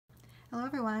Hello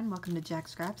everyone, welcome to Jacqs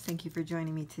Scraps. Thank you for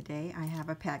joining me today. I have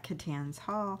a Pat Catan's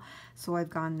haul, so I've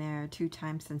gone there 2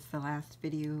 times since the last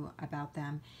video about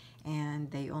them,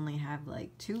 and they only have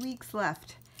like 2 weeks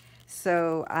left.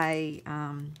 So I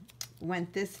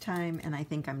went this time and I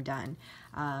think I'm done.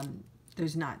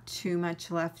 There's not too much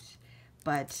left,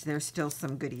 but there's still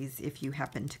some goodies if you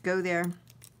happen to go there.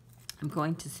 I'm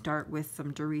going to start with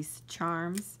some Doris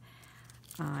charms.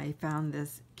 I found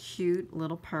this cute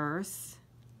little purse.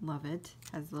 Love it.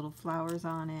 Has little flowers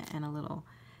on it and a little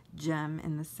gem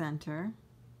in the center.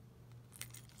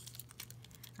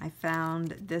 I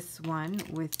found this one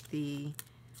with the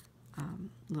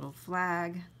little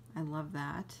flag. I love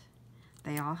that.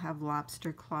 They all have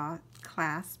lobster claw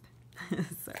clasp.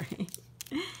 Sorry.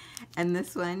 And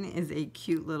this one is a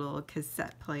cute little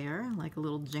cassette player, like a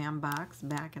little jam box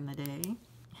back in the day.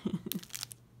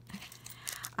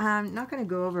 I'm not going to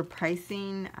go over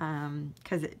pricing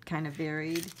because it kind of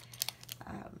varied,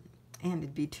 and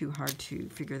it'd be too hard to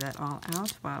figure that all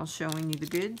out while showing you the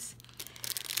goods.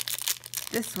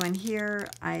 This one here,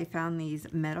 I found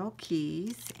these metal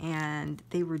keys, and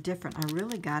they were different. I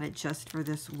really got it just for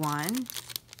this one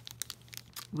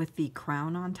with the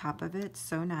crown on top of it.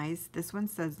 So nice. This one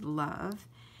says love,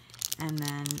 and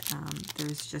then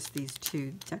there's just these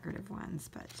 2 decorative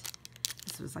ones, but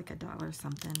this was like $1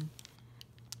 something.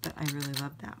 But I really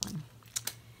love that one.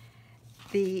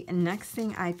 The next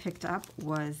thing I picked up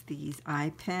was these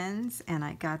eye pins, and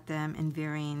I got them in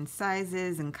varying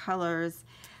sizes and colors.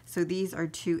 So these are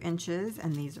 2 inches,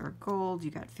 and these are gold.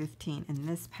 You got 15 in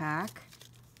this pack.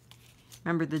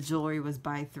 Remember, the jewelry was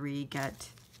buy 3, get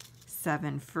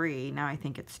 7 free. Now I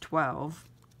think it's 12.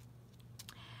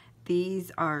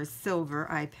 These are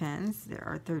silver eye pins. There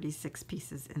are 36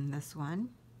 pieces in this one.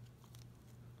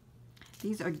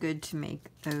 These are good to make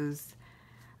those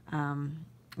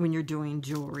when you're doing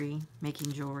jewelry,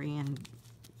 making jewelry and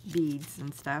beads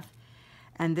and stuff.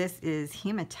 And this is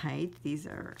hematite. These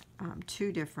are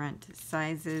 2 different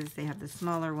sizes. They have the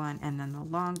smaller one and then the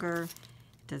longer.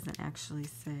 It doesn't actually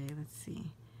say, let's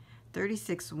see,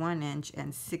 36 1-inch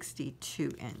and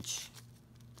 62 inch.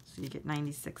 So you get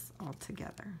 96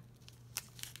 altogether.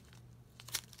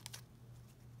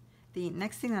 The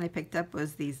next thing that I picked up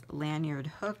was these lanyard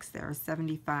hooks. There are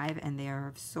 75, and they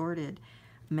are assorted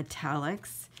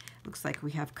metallics. Looks like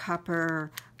we have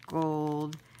copper,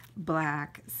 gold,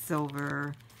 black,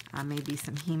 silver, maybe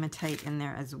some hematite in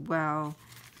there as well.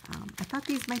 I thought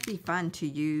these might be fun to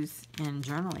use in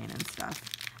journaling and stuff.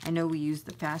 I know we use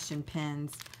the fashion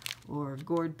pins or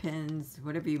gourd pins,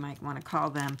 whatever you might want to call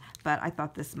them, but I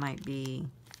thought this might be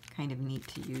kind of neat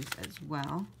to use as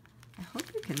well. I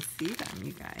hope you can see them,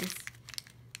 you guys.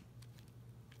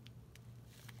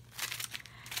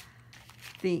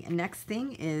 The next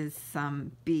thing is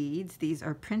some beads. These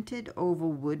are printed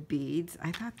oval wood beads.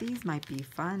 I thought these might be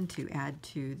fun to add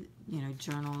to,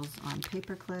 journals on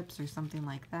paper clips or something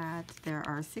like that. There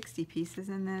are 60 pieces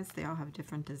in this. They all have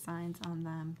different designs on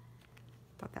them.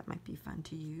 Thought that might be fun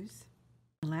to use.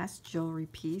 The last jewelry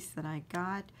piece that I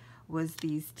got was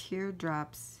these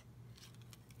teardrops,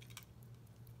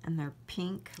 and they're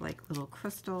pink, like little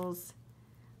crystals.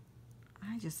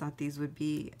 I just thought these would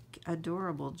be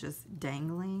adorable, just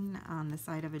dangling on the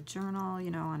side of a journal,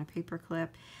 on a paper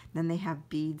clip. Then they have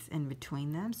beads in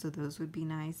between them, so those would be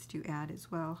nice to add as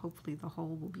well. Hopefully the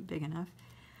hole will be big enough.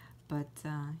 But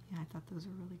yeah, I thought those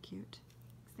were really cute.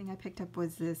 Next thing I picked up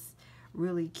was this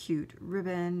really cute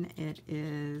ribbon. It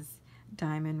is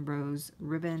diamond rose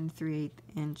ribbon, 3/8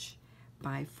 inch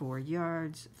by 4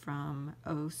 yards from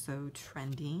Oh So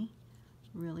Trendy.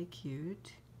 Really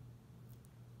cute.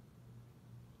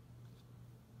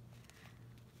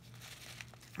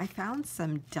 I found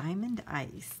some diamond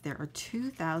ice. There are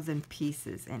 2,000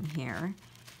 pieces in here,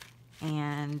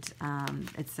 and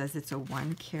it says it's a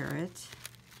 1 carat.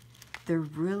 They're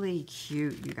really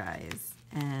cute, you guys,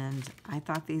 and I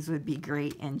thought these would be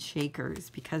great in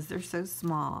shakers because they're so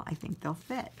small. I think they'll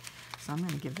fit. So I'm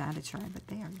going to give that a try, but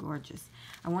they are gorgeous.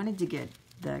 I wanted to get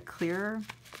the clearer,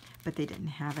 but they didn't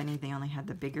have any. They only had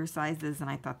the bigger sizes, and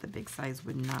I thought the big size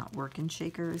would not work in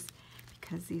shakers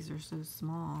because these are so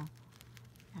small.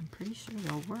 I'm pretty sure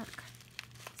they'll work.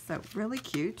 So really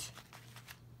cute.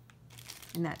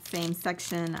 In that same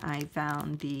section, I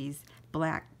found these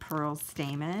black pearl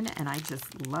stamen, and I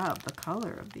just love the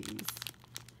color of these.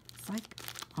 It's like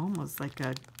almost like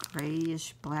a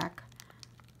grayish black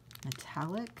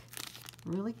metallic.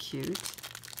 Really cute.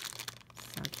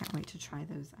 So I can't wait to try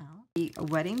those out. The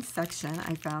wedding section,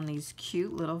 I found these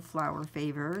cute little flower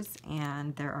favors,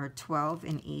 and there are 12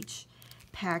 in each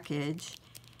package.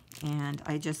 and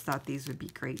I just thought these would be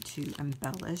great to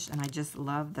embellish, and I just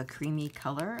love the creamy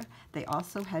color. They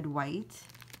also had white,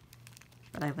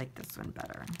 but I like this one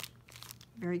better.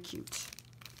 Very cute.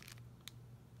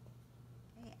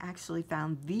 I actually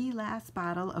found the last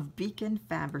bottle of Beacon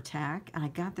Fabri-Tac, and I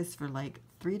got this for like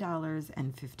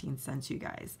 $3.15, you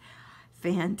guys.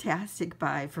 Fantastic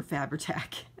buy for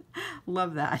Fabri-Tac.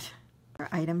 Love that. Our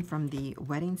item from the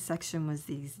wedding section was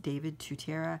these David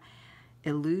Tutera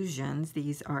Illusions.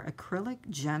 These are acrylic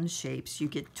gem shapes. You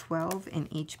get 12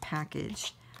 in each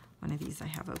package. One of these I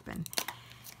have open.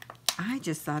 I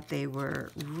just thought they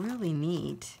were really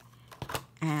neat,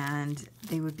 and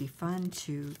they would be fun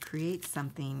to create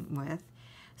something with.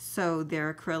 So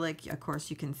they're acrylic. Of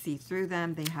course, you can see through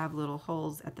them. They have little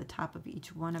holes at the top of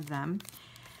each one of them.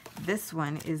 This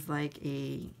one is like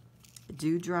a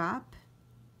dewdrop.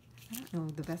 I don't know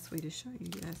the best way to show you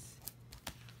this.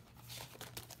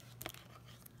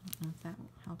 I don't know if that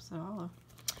helps at all.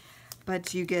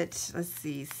 But you get, let's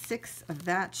see, 6 of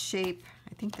that shape.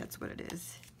 I think that's what it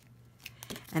is.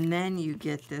 And then you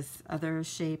get this other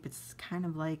shape. It's kind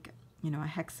of like, you know, a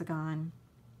hexagon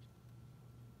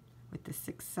with the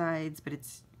 6 sides, but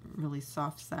it's really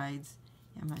soft sides.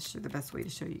 Yeah, I'm not sure the best way to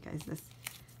show you guys this.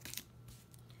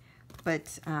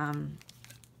 But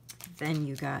then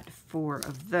you got 4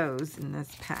 of those in this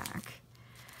pack.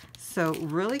 So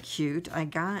really cute. I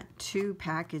got 2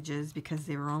 packages because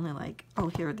they were only like, oh,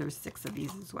 here, there's 6 of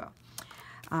these as well.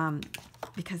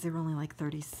 Because they were only like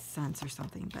 30 cents or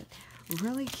something, but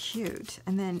really cute.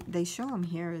 And then they show them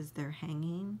here as they're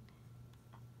hanging.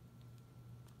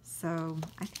 So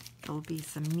I think there'll be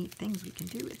some neat things we can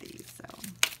do with these. So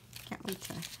can't wait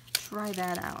to try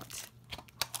that out.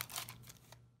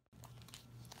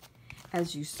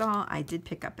 As you saw, I did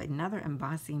pick up another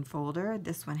embossing folder.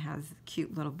 This one has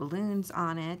cute little balloons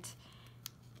on it.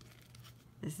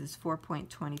 This is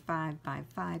 4.25 by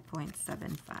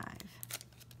 5.75.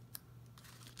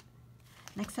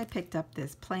 Next, I picked up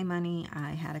this Play Money. I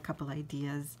had a couple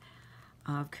ideas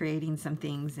of creating some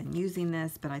things and using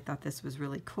this, but I thought this was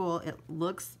really cool. It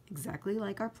looks exactly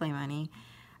like our Play Money,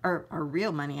 or our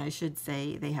real money, I should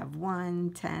say. They have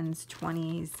 1s, 10s,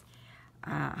 20s,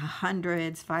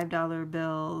 100s, $5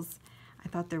 bills. I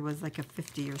thought there was like a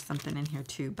 50 or something in here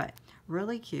too, but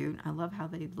really cute. I love how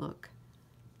they look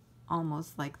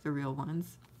almost like the real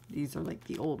ones. These are like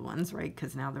the old ones, right?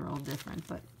 Because now they're all different,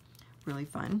 but really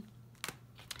fun.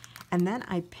 And then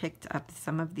I picked up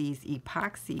some of these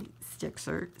epoxy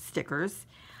stickers.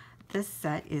 This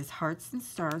set is Hearts and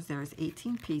Stars. There's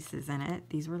 18 pieces in it.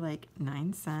 These were like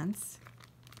 9 cents.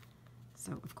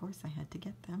 So of course I had to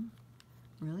get them.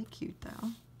 Really cute though.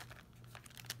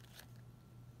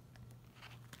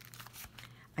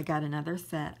 I got another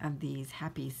set of these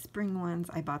Happy Spring ones.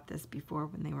 I bought this before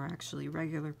when they were actually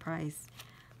regular price,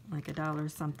 like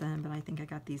 $1 something, but I think I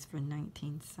got these for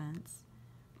 19 cents.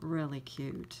 Really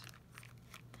cute.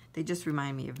 They just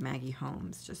remind me of Maggie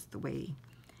Holmes, just the way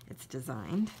it's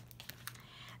designed.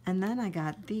 And then I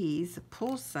got these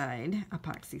poolside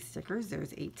epoxy stickers.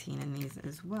 There's 18 in these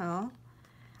as well.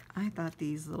 I thought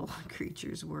these little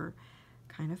creatures were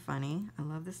kind of funny. I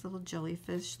love this little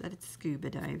jellyfish that it's scuba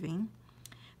diving.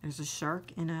 There's a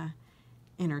shark in a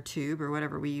inner tube, or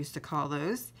whatever we used to call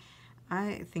those.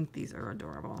 I think these are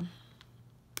adorable.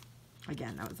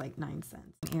 Again, that was like 9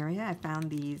 cents. In the area, I found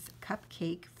these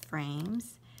cupcake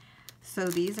frames. So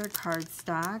these are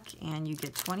cardstock, and you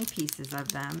get 20 pieces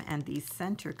of them, and the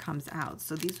center comes out.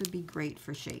 So these would be great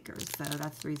for shakers. So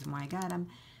that's the reason why I got them.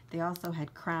 They also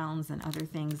had crowns and other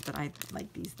things, but I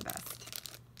like these the best.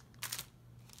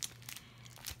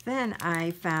 Then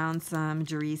I found some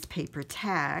Jacqs paper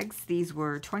tags. These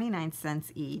were 29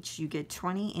 cents each. You get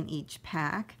 20 in each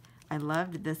pack. I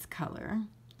loved this color.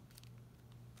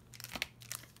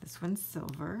 This one's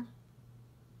silver.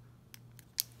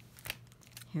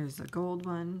 Here's a gold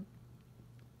one.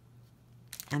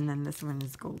 And then this one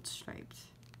is gold striped.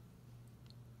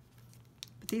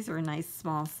 But these are a nice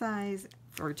small size.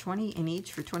 For 20 in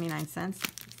each for 29 cents.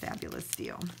 Fabulous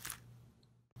deal.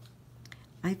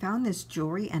 I found this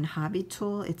jewelry and hobby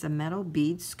tool. It's a metal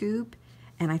bead scoop,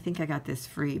 and I think I got this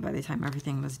free by the time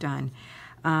everything was done.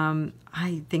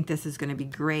 I think this is going to be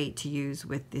great to use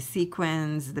with the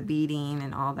sequins, the beading,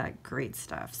 and all that great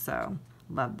stuff. So,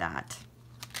 love that.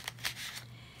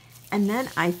 And then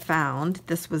I found,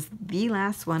 this was the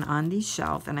last one on the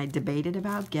shelf, and I debated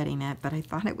about getting it, but I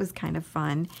thought it was kind of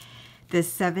fun. The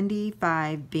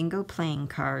 75 bingo playing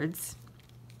cards.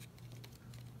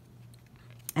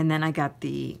 And then I got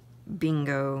the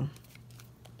bingo,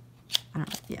 I don't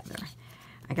know, yeah, there.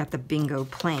 I got the bingo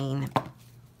playing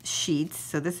sheets.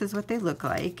 So this is what they look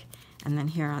like. And then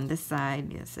here on this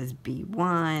side, it says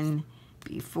B1,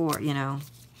 B4, you know,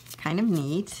 kind of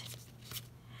neat.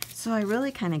 So I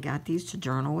really kind of got these to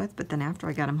journal with, but then after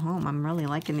I got them home, I'm really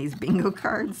liking these bingo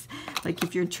cards. Like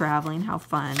if you're traveling, how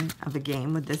fun of a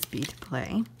game would this be to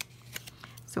play?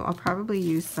 So I'll probably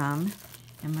use some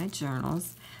in my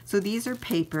journals. So these are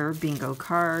paper bingo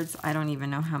cards. I don't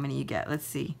even know how many you get. Let's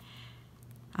see.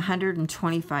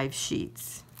 125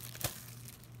 sheets.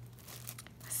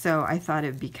 So I thought it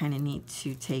would be kind of neat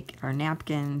to take our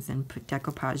napkins and put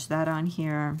decoupage that on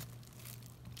here.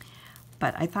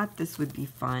 But I thought this would be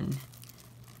fun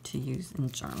to use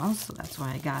in journals, so that's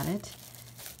why I got it.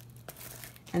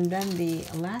 And then the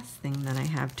last thing that I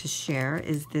have to share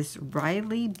is this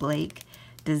Riley Blake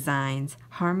Designs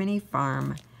Harmony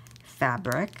Farm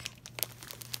fabric.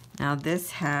 Now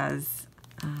this has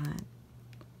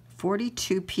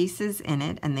 42 pieces in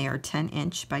it, and they are 10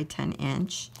 inch by 10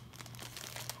 inch.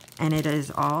 And it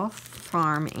is all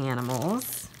farm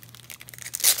animals.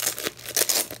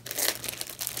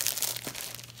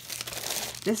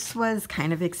 This was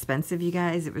kind of expensive, you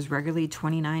guys. It was regularly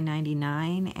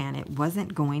 $29.99, and it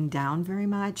wasn't going down very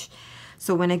much.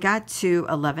 So when it got to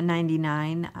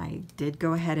 $11.99, I did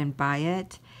go ahead and buy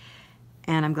it.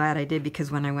 And I'm glad I did, because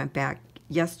when I went back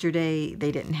yesterday,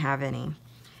 they didn't have any.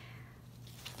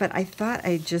 But I thought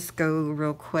I'd just go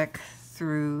real quick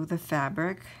through the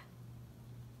fabric.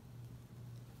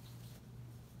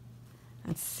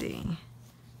 Let's see.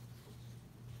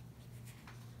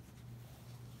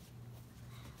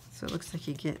 So it looks like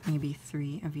you get maybe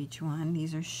 3 of each one.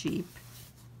 These are sheep.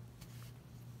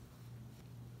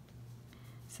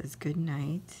 It says good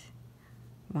night.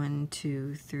 1,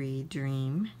 2, 3,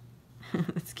 dream.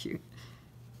 That's cute.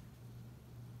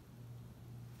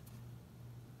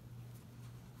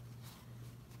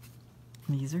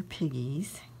 These are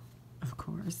piggies, of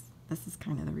course. This is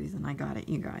kind of the reason I got it,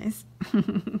 you guys.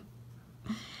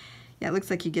 Yeah, it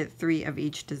looks like you get 3 of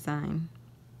each design.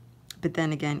 But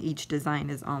then again, each design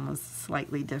is almost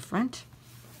slightly different.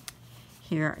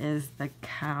 Here is the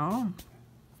cow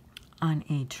on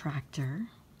a tractor.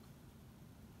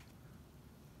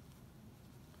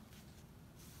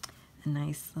 A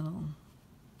nice little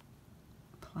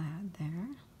plaid there.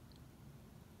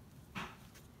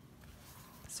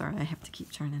 Sorry, I have to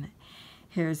keep turning it.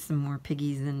 Here's some more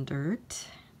piggies in dirt,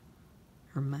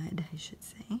 or mud, I should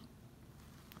say.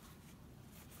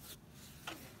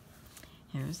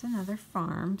 Here's another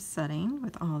farm setting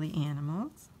with all the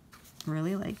animals.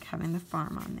 Really like having the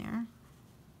farm on there.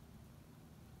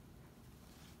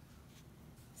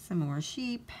 Some more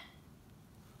sheep.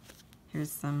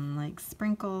 Here's some like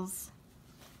sprinkles.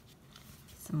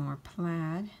 Some more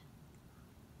plaid.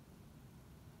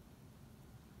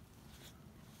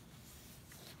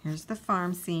 Here's the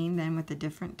farm scene then with a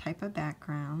different type of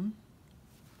background.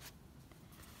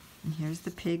 And here's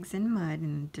the pigs in mud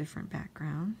in a different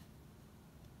background.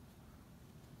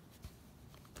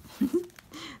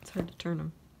 It's hard to turn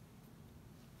them.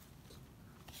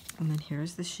 And then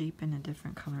here's the sheep in a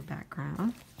different color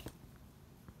background.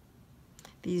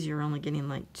 These you're only getting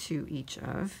like 2 each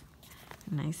of.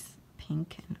 A nice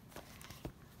pink. And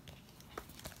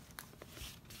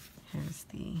here's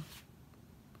the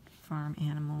farm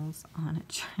animals on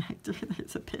a tractor.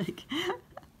 There's a pig.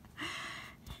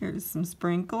 Here's some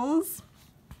sprinkles.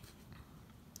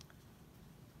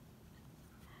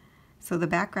 So the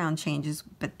background changes,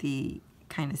 but the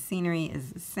kind of scenery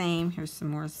is the same. Here's some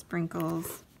more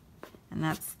sprinkles, and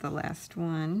that's the last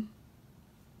one.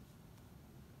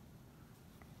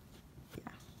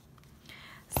 Yeah.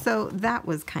 So that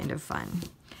was kind of fun.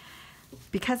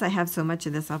 Because I have so much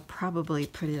of this, I'll probably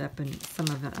put it up in some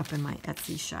of it up in my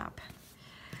Etsy shop.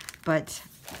 But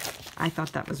I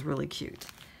thought that was really cute.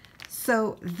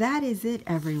 So that is it,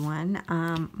 everyone.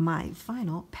 My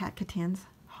final Pat Catan's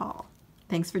haul.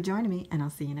 Thanks for joining me, and I'll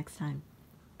see you next time.